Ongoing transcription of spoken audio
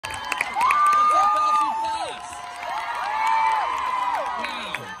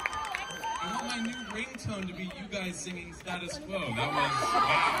guys singing Status Quo. That was,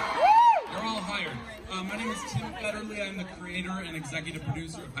 wow. You're all hired. My name is Tim Federley. I'm the creator and executive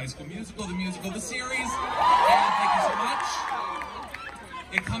producer of High School Musical, the musical, the series. And thank you so much.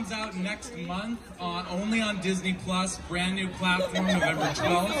 It comes out next month, only on Disney Plus, brand new platform, November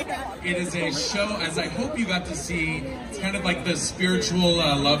 12th. It is a show, as I hope you got to see, it's kind of like the spiritual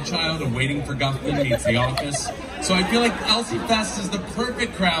love child of Waiting for Guffman meets The Office. So I feel like Elsie Fest is the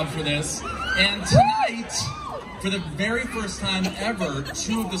perfect crowd for this. And tonight, for the very first time ever,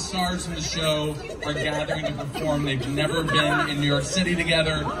 2 of the stars from the show are gathering to perform. They've never been in New York City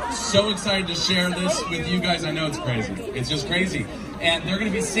together. So excited to share this with you guys. I know it's crazy. It's just crazy. And they're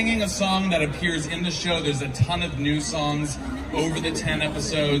going to be singing a song that appears in the show. There's a ton of new songs over the 10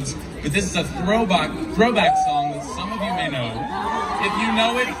 episodes. But this is a throwback song that some of you may know. If you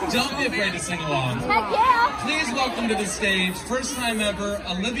know it, don't be afraid to sing along. Heck yeah. Please welcome to the stage, first time ever,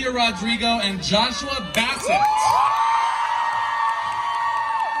 Olivia Rodrigo and Joshua Bassett.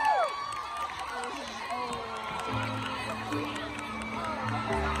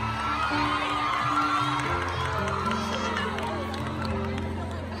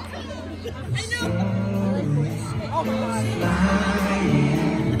 I know.